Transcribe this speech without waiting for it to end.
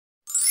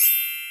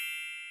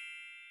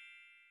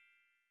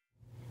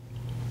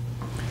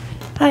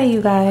Hi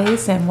you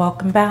guys, and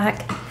welcome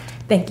back.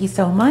 Thank you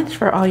so much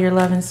for all your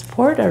love and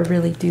support. I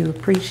really do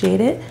appreciate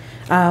it.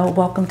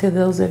 Welcome to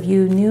those of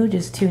you new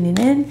just tuning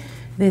in.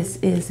 This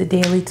is the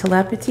daily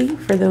telepathy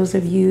for those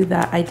of you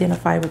that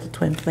identify with the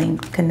twin flame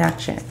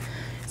connection.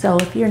 So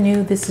if you're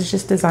new, this is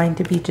just designed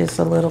to be just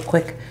a little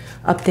quick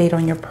update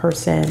on your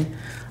person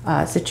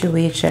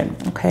situation.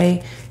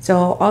 Okay,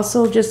 so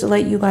also just to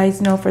let you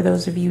guys know, for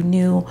those of you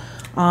new,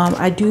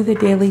 I do the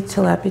daily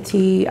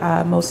telepathy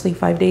mostly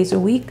 5 days a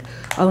week,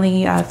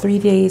 only 3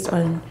 days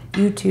on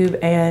YouTube,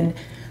 and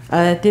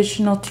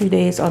additional 2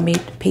 days on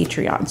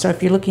Patreon. So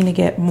if you're looking to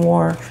get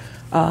more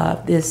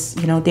this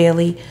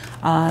daily,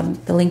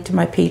 the link to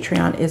my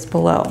Patreon is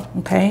below.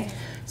 Okay,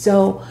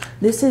 so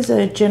this is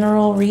a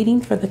general reading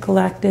for the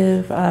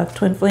collective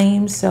twin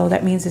flames, so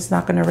that means it's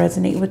not going to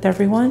resonate with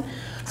everyone.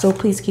 So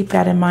please keep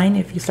that in mind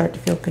if you start to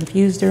feel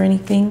confused or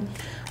anything.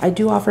 I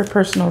do offer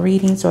personal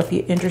readings, so if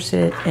you're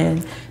interested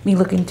in me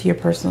looking into your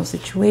personal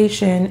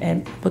situation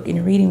and booking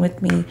a reading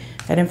with me,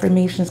 that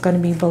information is going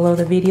to be below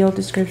the video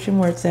description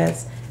where it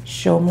says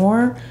show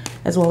more,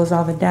 as well as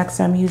all the decks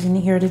I'm using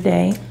here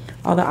today,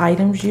 all the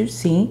items you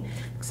see,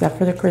 except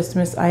for the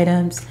Christmas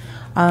items.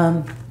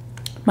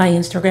 My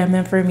Instagram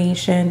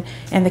information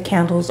and the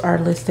candles are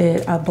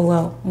listed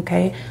below.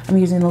 Okay, I'm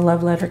using the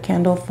love letter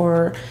candle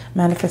for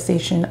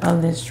manifestation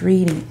of this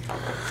reading.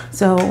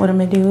 So what I'm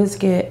going to do is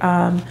get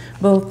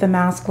both the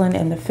masculine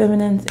and the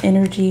feminine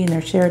energy and their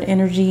shared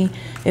energy.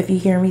 If you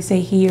hear me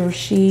say he or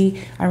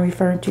she, I'm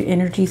referring to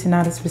energies and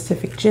not a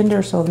specific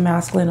gender. So the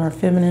masculine or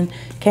feminine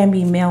can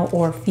be male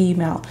or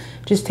female.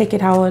 Just take it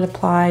how it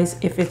applies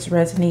if it's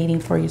resonating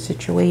for your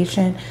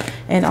situation.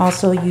 And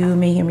also you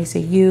may hear me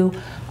say you.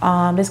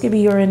 This could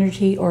be your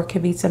energy, or it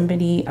could be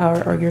somebody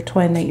or your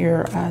twin that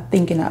you're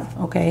thinking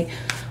of. Okay.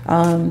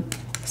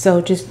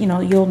 So just,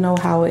 you'll know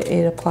how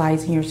it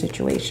applies in your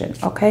situation.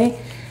 Okay.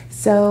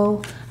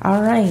 So,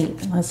 all right,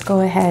 let's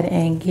go ahead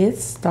and get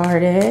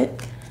started.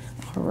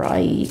 All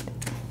right.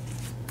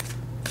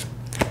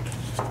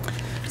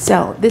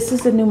 So this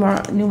is the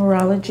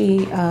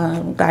numerology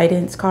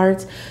guidance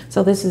cards.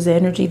 So this is the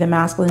energy the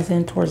masculine's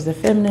in towards the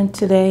feminine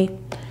today.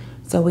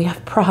 So we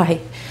have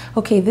pride.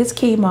 Okay, this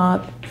came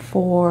up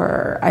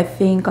for, I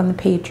think, on the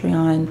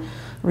Patreon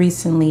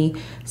recently.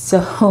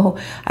 So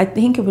I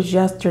think it was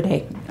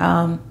yesterday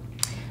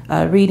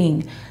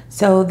reading.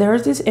 So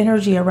there's this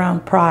energy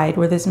around pride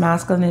where this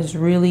masculine is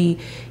really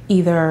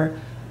either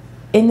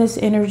in this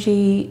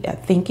energy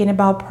thinking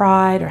about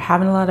pride or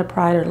having a lot of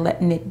pride or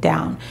letting it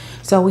down.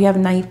 So we have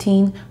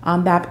 19.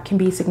 That can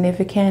be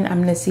significant. I'm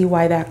going to see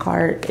why that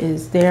card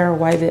is there,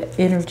 why the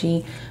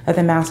energy of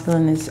the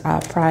masculine is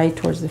pride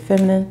towards the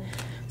feminine.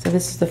 So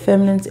this is the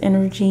feminine's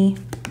energy.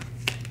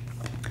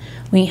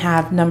 We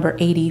have number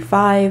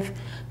 85.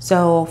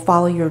 So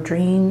follow your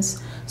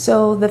dreams.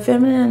 So the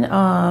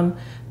feminine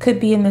could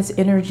be in this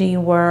energy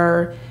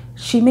where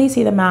she may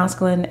see the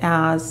masculine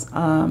as,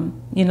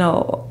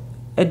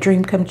 a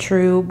dream come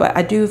true. But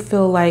I do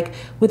feel like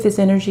with this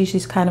energy,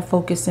 she's kind of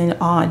focusing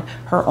on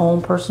her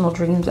own personal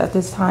dreams at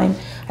this time.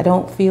 I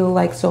don't feel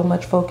like so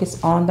much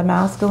focus on the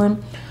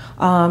masculine.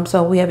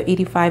 So we have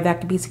 85.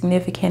 That could be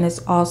significant. It's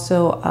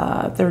also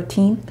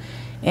 13.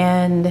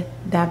 And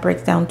that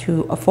breaks down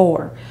to a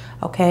 4.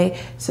 Okay,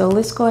 so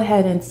let's go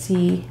ahead and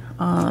see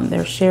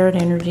their shared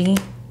energy.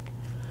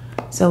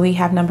 So we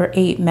have number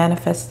 8,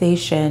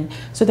 manifestation.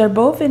 So they're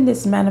both in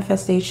this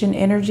manifestation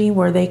energy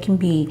where they can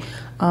be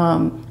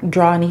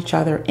drawing each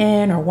other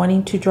in or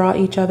wanting to draw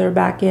each other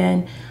back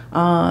in.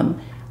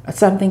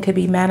 Something could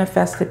be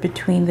manifested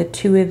between the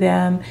two of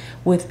them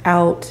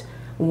without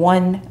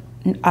one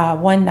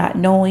not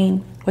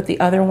knowing what the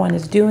other one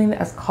is doing.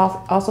 That's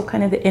also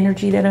kind of the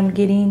energy that I'm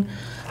getting.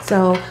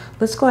 So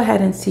let's go ahead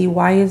and see,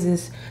 why is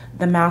this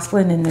the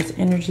masculine in this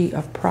energy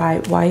of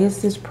pride? Why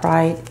is this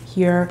pride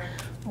here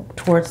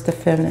towards the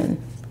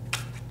feminine?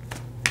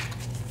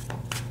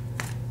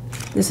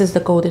 This is the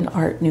Golden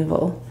Art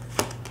Nouveau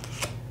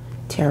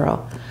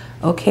Tarot.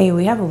 Okay,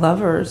 we have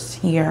lovers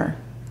here.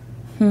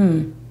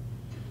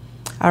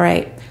 All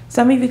right.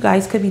 Some of you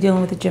guys could be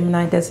dealing with a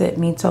Gemini. Doesn't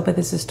mean so, but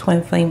this is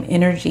twin flame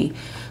energy.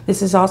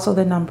 This is also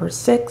the number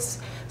 6.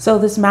 So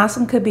this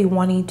masculine could be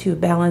wanting to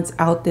balance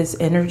out this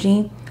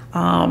energy.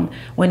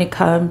 When it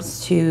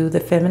comes to the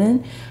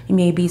feminine, you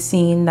may be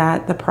seeing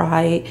that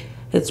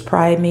its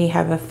pride may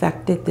have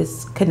affected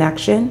this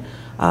connection,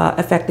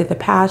 affected the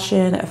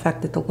passion,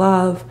 affected the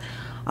love,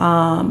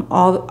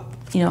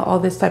 all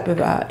this type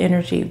of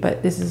energy.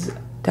 But this is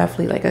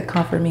definitely like a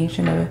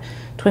confirmation of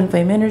twin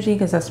flame energy,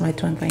 because that's my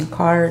twin flame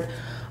card.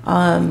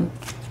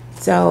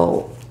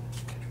 So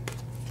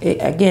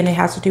again, it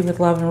has to do with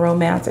love and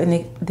romance,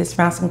 and this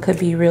masculine could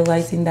be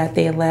realizing that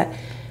they let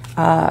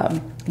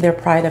their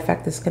pride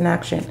affect this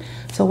connection.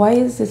 So why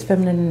is this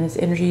feminine in this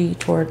energy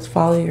towards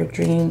follow your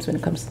dreams when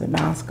it comes to the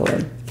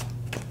masculine?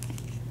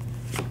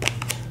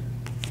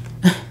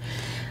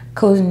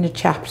 Closing the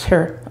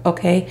chapter.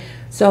 Okay,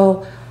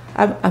 so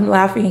I'm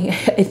laughing.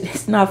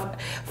 It's not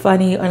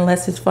funny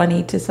unless it's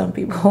funny to some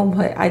people,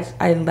 but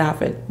I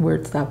laugh at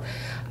weird stuff.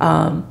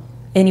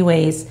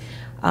 Anyways,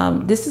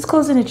 This is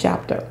closing a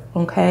chapter,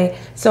 okay?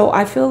 So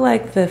I feel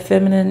like the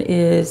feminine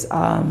is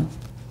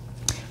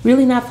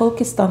really not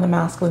focused on the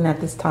masculine at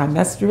this time.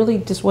 That's really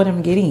just what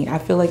I'm getting. I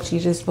feel like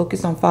she's just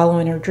focused on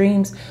following her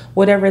dreams,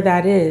 whatever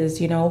that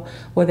is, you know,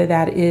 whether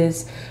that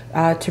is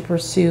to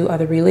pursue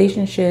other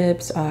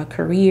relationships,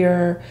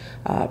 career,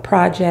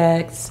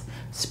 projects,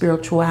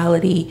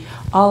 spirituality,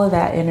 all of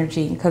that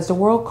energy. Because the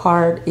World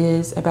card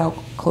is about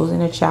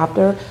closing a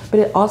chapter, but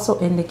it also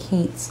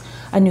indicates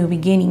a new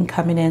beginning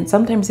coming in.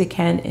 Sometimes it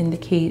can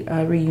indicate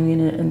a reunion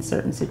in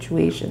certain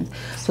situations.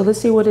 So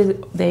let's see what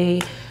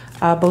they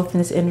both in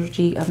this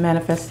energy of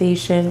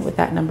manifestation with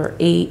that number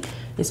 8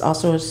 is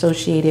also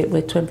associated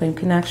with twin flame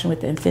connection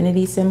with the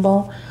infinity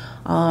symbol.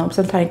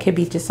 Sometimes it could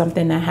be just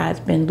something that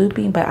has been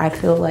looping, but I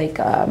feel like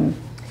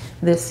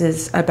this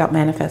is about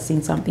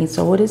manifesting something.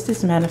 So what is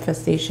this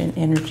manifestation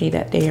energy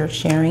that they are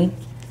sharing?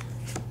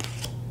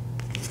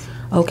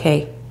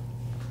 Okay,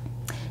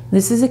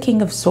 this is a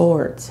King of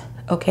Swords.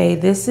 Okay,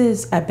 this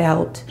is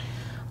about,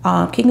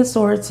 King of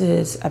Swords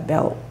is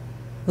about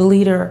the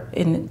leader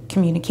in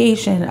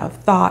communication of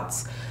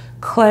thoughts,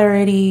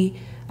 clarity,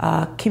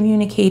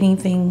 communicating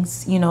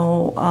things, you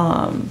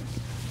know,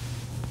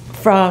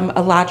 from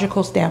a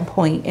logical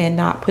standpoint and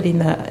not putting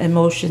the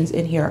emotions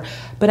in here.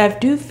 But I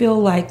do feel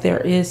like there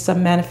is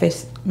some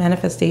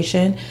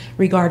manifestation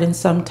regarding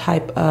some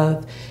type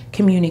of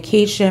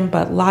communication,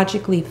 but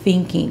logically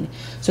thinking.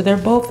 So they're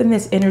both in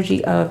this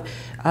energy of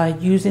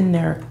using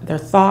their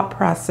thought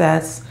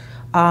process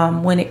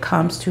when it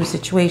comes to a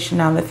situation.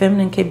 Now the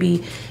feminine could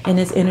be in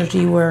this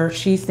energy where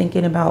she's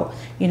thinking about,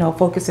 you know,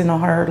 focusing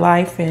on her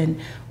life and,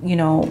 you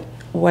know,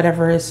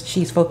 whatever is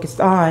she's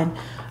focused on,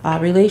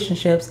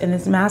 relationships. And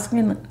this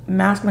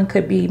masculine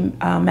could be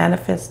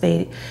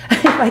manifested,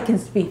 if I can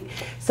speak.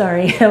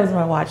 Sorry, that was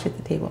my watch at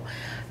the table.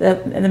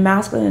 The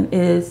masculine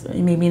is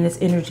maybe in this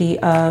energy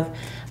of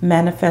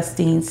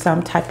manifesting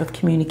some type of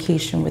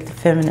communication with the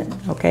feminine,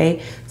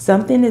 okay?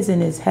 Something is in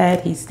his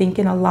head. He's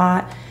thinking a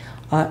lot.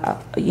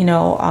 You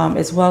know,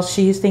 as well,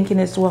 she's thinking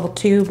as well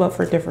too, but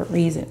for different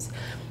reasons.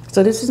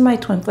 So this is my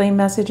twin flame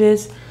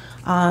messages.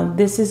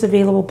 This is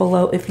available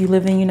below. If you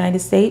live in the United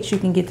States, you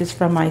can get this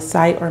from my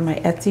site or my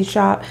Etsy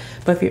shop.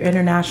 But if you're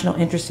international,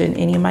 interested in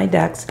any of my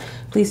decks,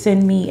 please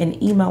send me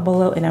an email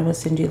below and I will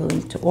send you the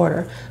link to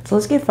order. So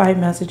let's get 5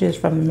 messages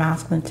from the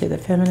masculine to the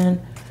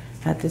feminine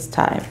at this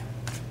time.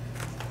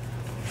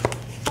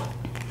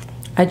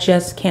 I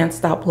just can't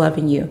stop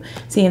loving you.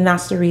 See, and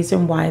that's the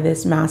reason why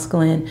this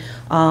masculine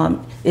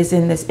is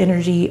in this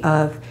energy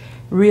of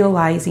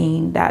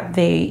realizing that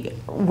they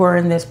were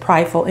in this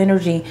prideful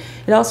energy.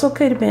 It also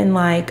could have been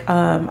like,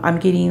 I'm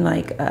getting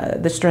like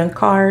the strength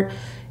card,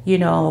 you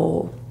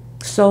know,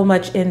 so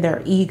much in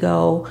their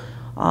ego,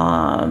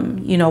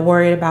 you know,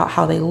 worried about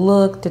how they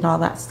looked and all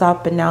that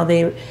stuff. But now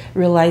they're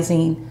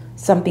realizing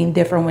something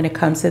different when it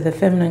comes to the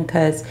feminine,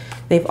 because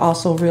they've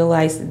also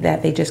realized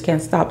that they just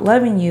can't stop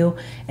loving you.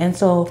 And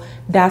so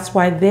that's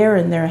why they're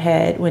in their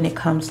head when it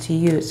comes to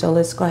you. So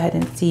let's go ahead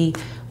and see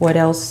what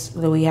else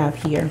that we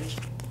have here.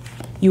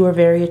 You are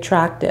very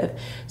attractive.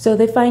 So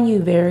they find you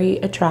very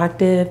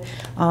attractive,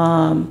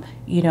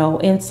 you know,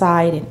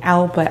 inside and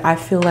out, but I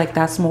feel like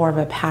that's more of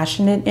a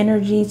passionate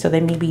energy. So they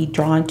may be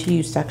drawn to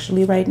you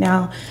sexually right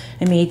now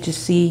and may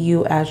just see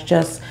you as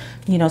just,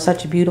 you know,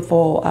 such a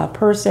beautiful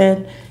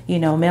person, you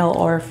know, male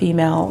or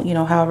female, you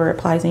know, however it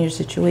applies in your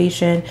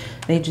situation.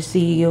 They just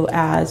see you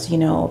as, you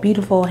know,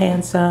 beautiful,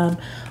 handsome,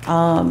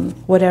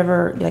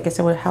 whatever, like I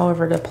said,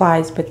 however it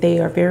applies, but they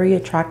are very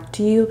attracted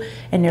to you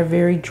and they're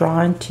very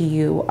drawn to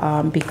you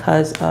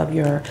because of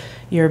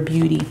your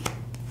beauty.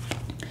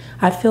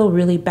 I feel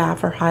really bad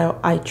for how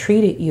I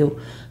treated you.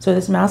 So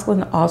this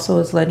masculine also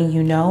is letting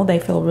you know they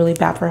feel really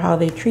bad for how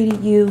they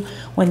treated you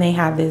when they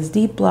have this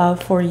deep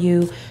love for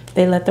you.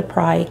 They let the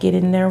pride get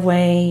in their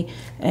way.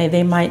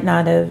 They might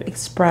not have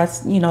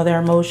expressed, you know,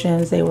 their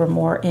emotions. They were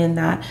more in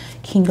that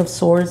King of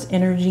Swords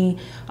energy.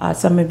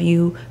 Some of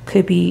you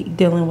could be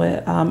dealing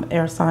with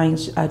air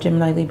signs,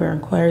 Gemini, Libra,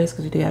 and Aquarius,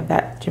 because we do have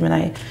that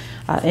Gemini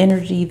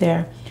energy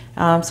there.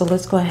 So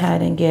let's go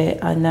ahead and get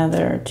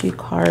another 2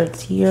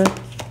 cards here.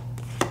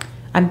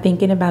 I'm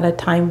thinking about a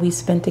time we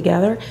spent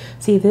together.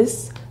 See,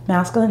 this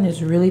masculine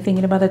is really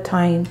thinking about a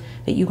time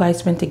that you guys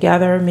spent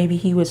together. Maybe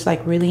he was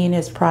like really in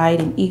his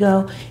pride and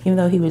ego, even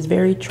though he was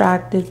very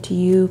attractive to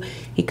you.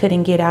 He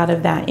couldn't get out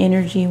of that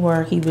energy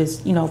where he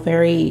was, you know,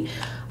 very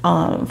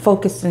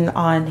focusing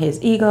on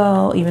his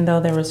ego, even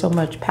though there was so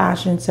much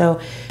passion. So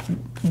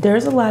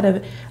there's a lot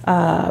of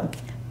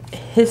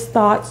his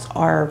thoughts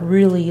are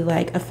really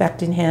like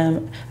affecting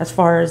him as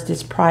far as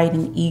this pride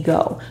and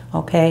ego,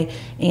 okay?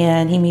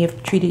 And he may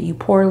have treated you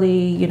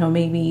poorly, you know,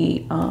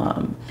 maybe,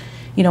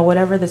 you know,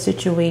 whatever the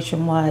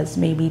situation was,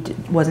 maybe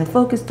wasn't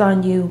focused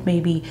on you,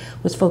 maybe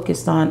was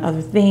focused on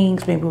other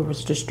things, maybe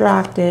was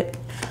distracted.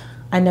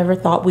 I never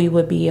thought we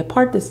would be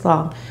apart this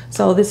long.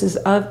 So this is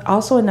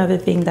also another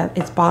thing that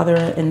is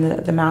bothering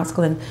in the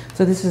masculine.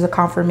 So this is a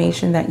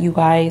confirmation that you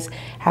guys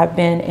have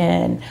been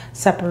in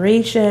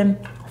separation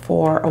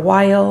for a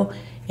while,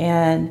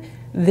 and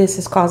this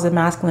has caused the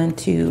masculine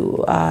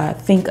to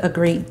think a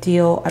great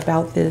deal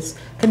about this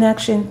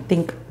connection,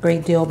 think a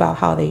great deal about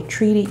how they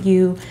treated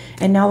you.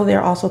 And now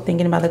they're also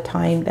thinking about the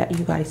time that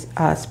you guys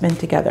spend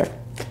together.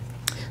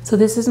 So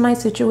this is my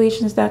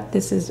situations deck.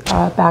 This is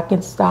back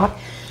in stock.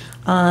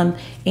 And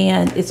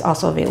it's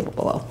also available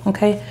below.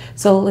 Okay,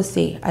 so let's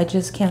see. I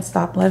just can't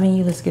stop loving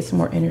you. Let's get some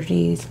more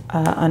energies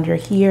under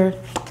here.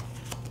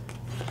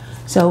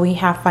 So we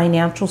have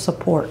financial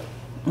support.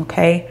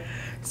 Okay,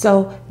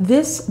 so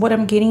this, what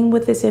I'm getting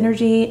with this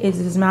energy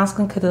is this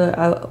masculine could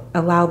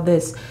allow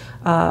this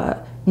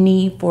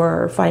need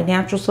for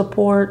financial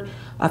support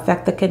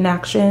affect the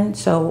connection.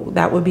 So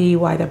that would be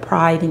why the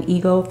pride and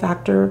ego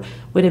factor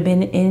would have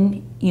been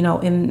in, you know,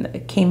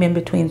 came in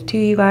between the two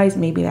of you guys.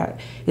 Maybe that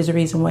is the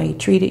reason why he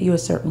treated you a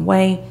certain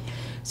way.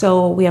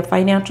 So we have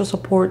financial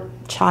support,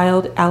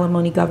 child,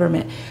 alimony,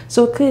 government.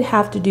 So it could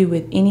have to do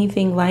with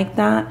anything like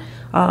that.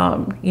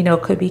 You know,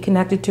 could be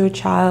connected to a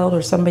child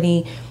or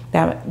somebody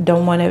that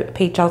don't want to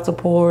pay child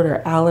support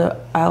or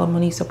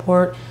alimony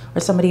support, or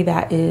somebody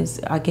that is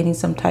getting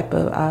some type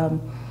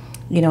of,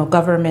 you know,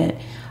 government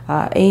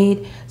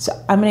aid. So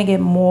I'm going to get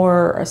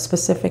more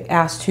specific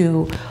as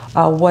to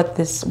what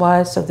this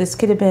was. So this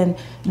could have been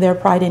their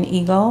pride and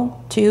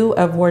ego too,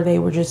 of where they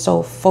were just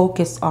so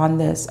focused on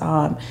this,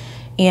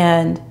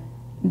 and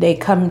they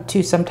come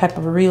to some type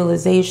of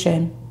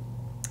realization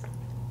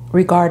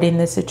regarding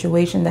the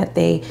situation that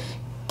they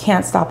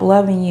can't stop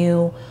loving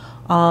you,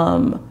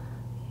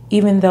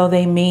 even though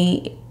they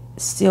may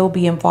still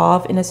be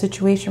involved in a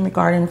situation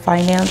regarding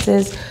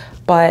finances.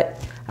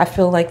 But I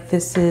feel like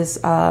this is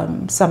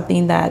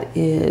something that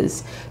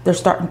they're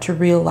starting to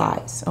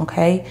realize.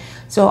 Okay,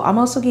 so I'm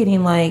also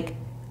getting like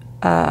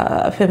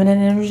feminine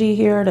energy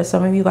here, that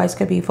some of you guys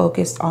could be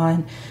focused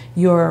on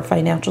your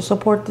financial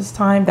support this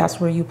time. That's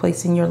where you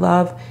placing your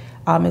love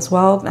as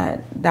well.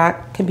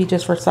 That can be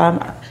just for some.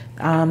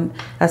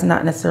 That's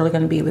not necessarily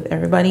going to be with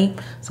everybody.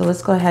 So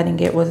let's go ahead and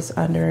get what's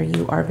under.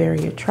 You are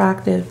very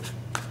attractive.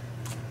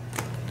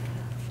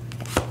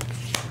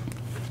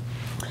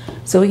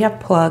 So we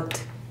have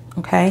plugged.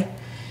 Okay,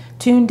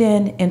 tuned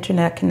in,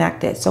 internet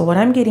connected. So what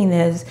I'm getting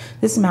is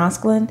this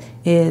masculine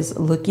is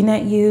looking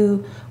at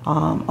you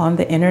on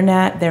the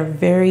internet. They're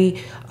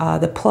very,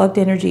 the plugged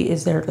energy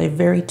is they're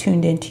very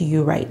tuned into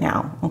you right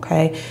now.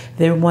 Okay,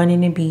 they're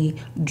wanting to be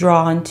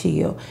drawn to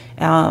you.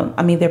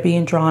 I mean, they're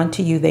being drawn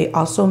to you. They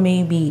also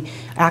may be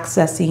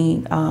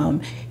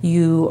accessing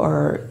you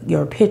or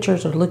your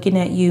pictures, or looking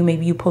at you.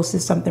 Maybe you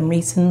posted something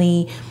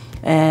recently,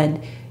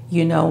 and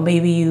you know,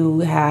 maybe you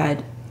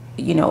had,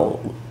 you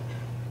know,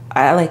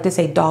 I like to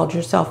say dolled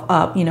yourself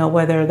up, you know,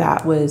 whether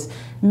that was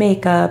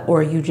makeup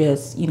or you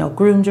just, you know,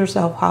 groomed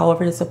yourself,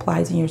 however this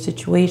applies in your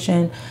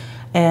situation.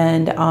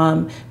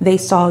 And they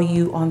saw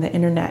you on the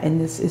internet,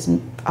 and this is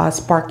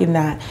sparking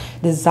that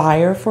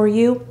desire for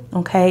you.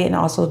 Okay, and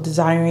also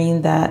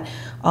desiring that,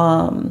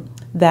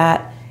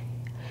 that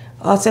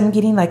also I'm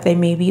getting like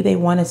they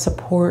want to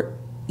support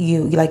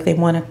you, like they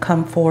want to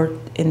come forward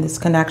in this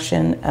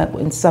connection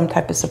in some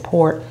type of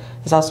support.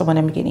 Is also what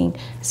I'm getting.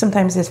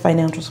 Sometimes this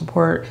financial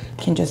support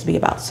can just be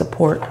about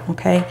support.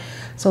 Okay,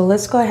 so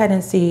let's go ahead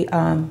and see.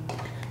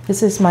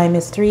 This is my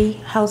mystery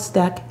house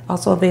deck,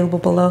 also available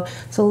below.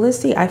 So let's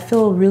see. I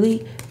feel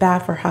really bad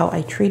for how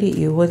I treated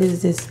you. What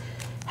does this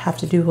have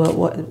to do with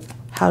what?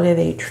 How did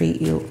they treat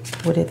you?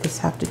 What did this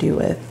have to do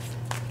with?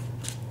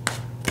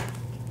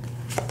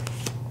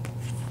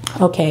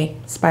 Okay,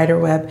 spider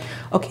web.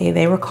 Okay,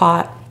 they were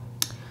caught.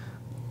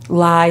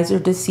 Lies or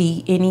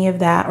deceit, any of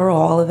that or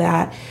all of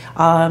that.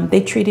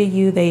 They treated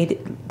you, they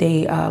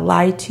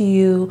lied to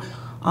you.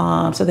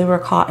 So they were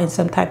caught in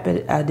some type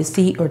of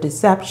deceit or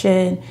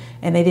deception,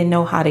 and they didn't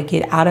know how to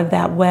get out of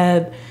that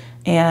web.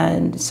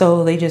 And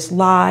so they just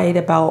lied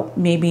about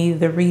maybe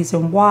the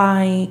reason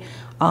why.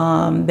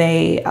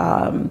 They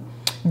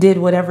did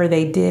whatever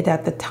they did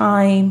at the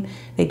time.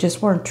 They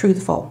just weren't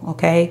truthful.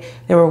 Okay,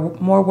 they were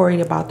more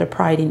worried about their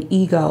pride and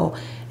ego,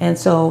 and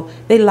so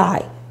they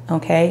lied.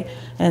 Okay,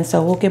 and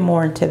so we'll get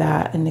more into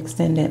that and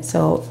extend it.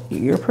 So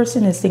your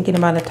person is thinking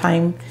about a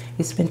time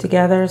you spent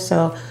together.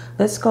 So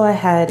let's go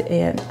ahead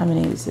and I'm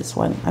going to use this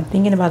one. I'm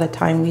thinking about a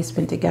time we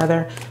spent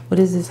together. What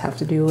does this have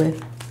to do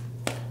with?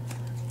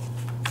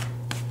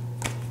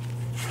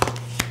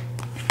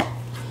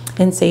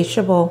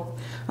 Insatiable,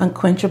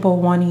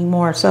 unquenchable, wanting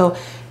more. So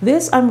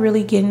this, I'm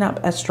really getting up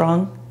a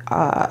strong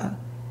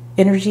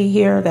energy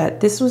here,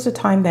 that this was a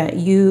time that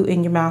you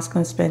and your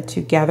masculine spent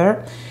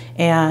together,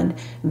 and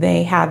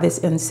they had this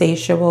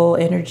insatiable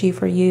energy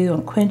for you,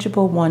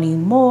 unquenchable,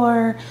 wanting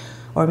more,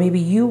 or maybe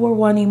you were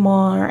wanting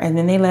more, and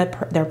then they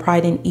let their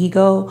pride and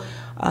ego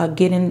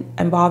get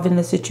involved in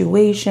the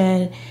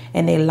situation,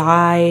 and they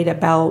lied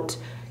about,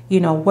 you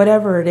know,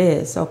 whatever it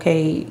is.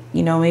 Okay,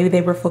 you know, maybe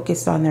they were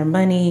focused on their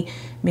money,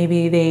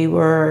 maybe they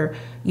were,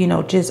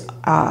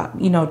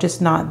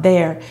 just not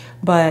there,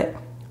 but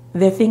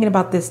they're thinking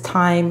about this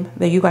time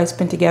that you guys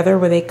spent together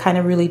where they kind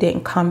of really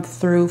didn't come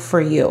through for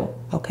you.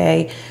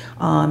 Okay.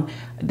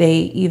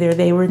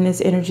 They were in this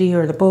energy,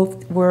 or the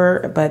both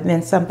were, but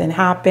then something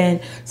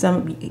happened.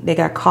 They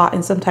got caught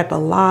in some type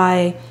of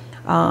lie,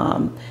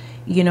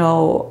 you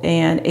know,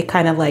 and it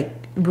kind of like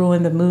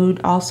ruined the mood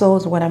also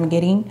is what I'm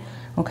getting.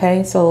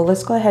 Okay. So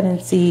let's go ahead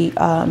and see.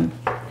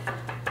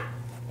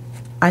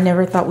 I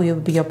never thought we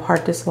would be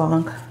apart this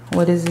long.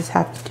 What does this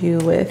have to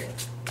do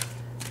with?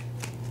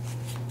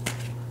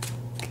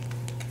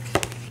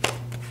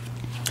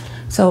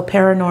 So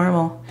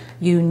paranormal,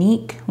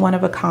 unique, one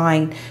of a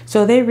kind.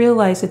 So they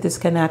realize that this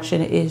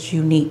connection is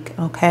unique,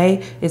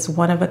 okay? It's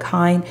one of a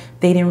kind.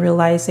 They didn't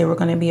realize they were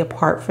going to be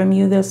apart from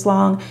you this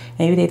long.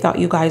 Maybe they thought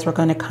you guys were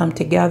going to come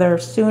together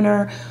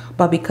sooner.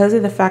 But because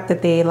of the fact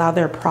that they allow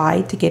their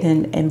pride to get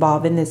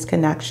involved in this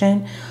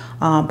connection,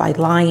 by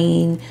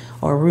lying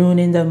or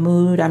ruining the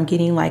mood, I'm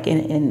getting like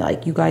in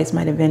like you guys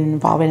might have been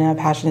involved in a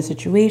passionate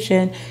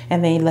situation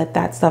and they let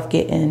that stuff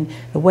get in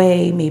the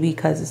way, maybe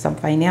because of some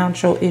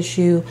financial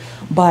issue.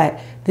 But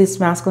this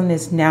masculine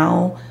is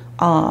now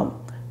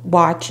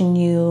watching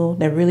you.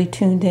 They're really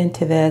tuned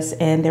into this,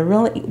 and they're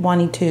really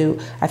wanting to,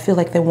 I feel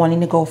like they're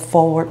wanting to go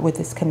forward with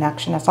this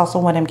connection. That's also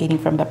what I'm getting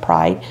from the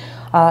pride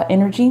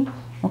energy.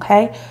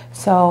 Okay,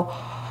 so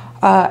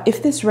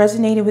if this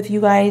resonated with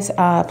you guys,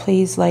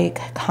 please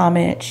like,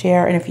 comment,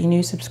 share, and if you're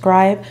new,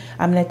 subscribe.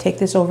 I'm going to take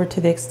this over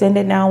to the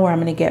extended now, where I'm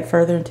going to get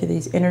further into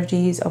these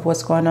energies of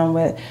what's going on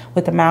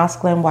with the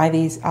masculine,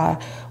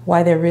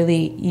 why they're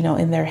really, you know,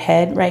 in their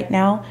head right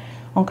now.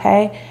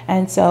 Okay,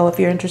 and so if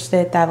you're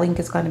interested, that link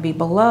is going to be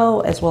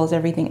below, as well as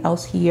everything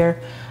else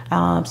here. So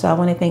I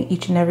want to thank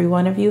each and every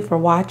one of you for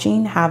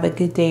watching. Have a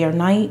good day or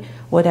night,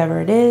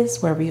 whatever it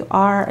is, wherever you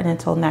are, and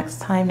until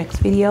next time, next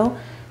video,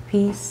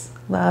 peace,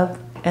 love,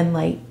 and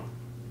light.